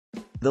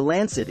The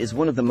Lancet is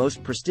one of the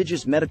most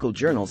prestigious medical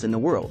journals in the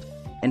world,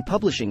 and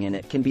publishing in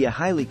it can be a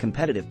highly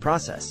competitive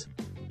process.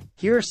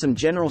 Here are some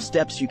general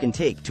steps you can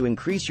take to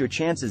increase your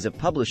chances of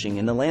publishing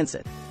in The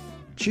Lancet.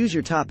 Choose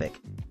your topic.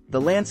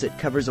 The Lancet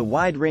covers a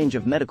wide range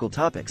of medical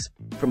topics,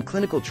 from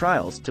clinical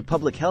trials to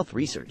public health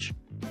research.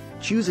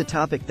 Choose a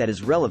topic that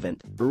is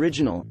relevant,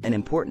 original, and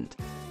important.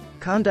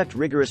 Conduct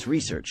rigorous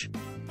research.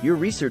 Your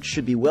research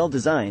should be well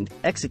designed,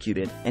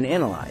 executed, and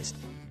analyzed.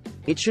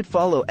 It should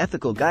follow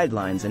ethical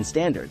guidelines and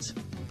standards.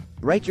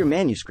 Write your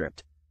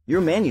manuscript.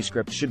 Your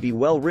manuscript should be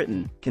well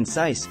written,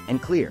 concise,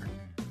 and clear.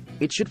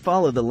 It should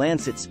follow the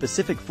Lancet's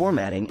specific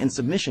formatting and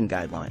submission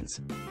guidelines.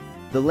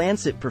 The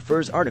Lancet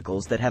prefers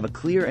articles that have a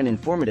clear and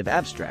informative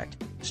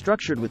abstract,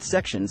 structured with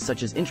sections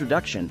such as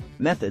introduction,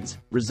 methods,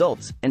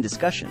 results, and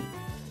discussion.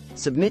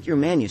 Submit your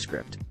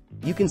manuscript.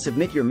 You can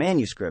submit your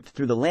manuscript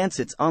through the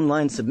Lancet's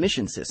online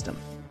submission system.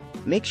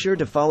 Make sure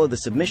to follow the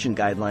submission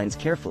guidelines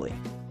carefully.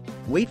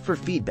 Wait for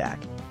feedback.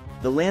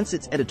 The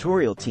Lancet's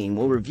editorial team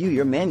will review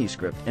your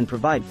manuscript and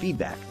provide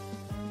feedback.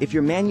 If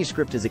your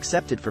manuscript is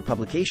accepted for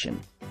publication,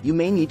 you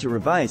may need to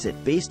revise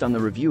it based on the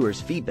reviewer's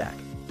feedback.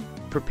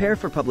 Prepare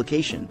for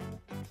publication.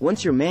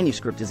 Once your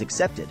manuscript is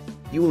accepted,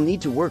 you will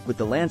need to work with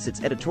the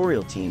Lancet's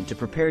editorial team to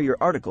prepare your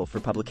article for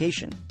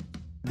publication.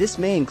 This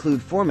may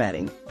include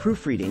formatting,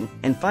 proofreading,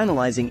 and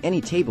finalizing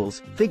any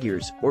tables,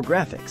 figures, or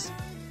graphics.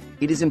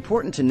 It is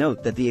important to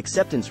note that the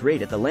acceptance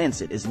rate at the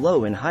Lancet is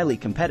low and highly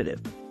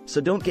competitive, so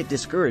don't get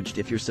discouraged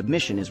if your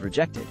submission is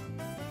rejected.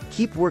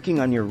 Keep working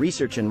on your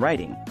research and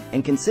writing,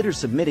 and consider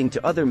submitting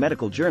to other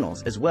medical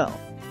journals as well.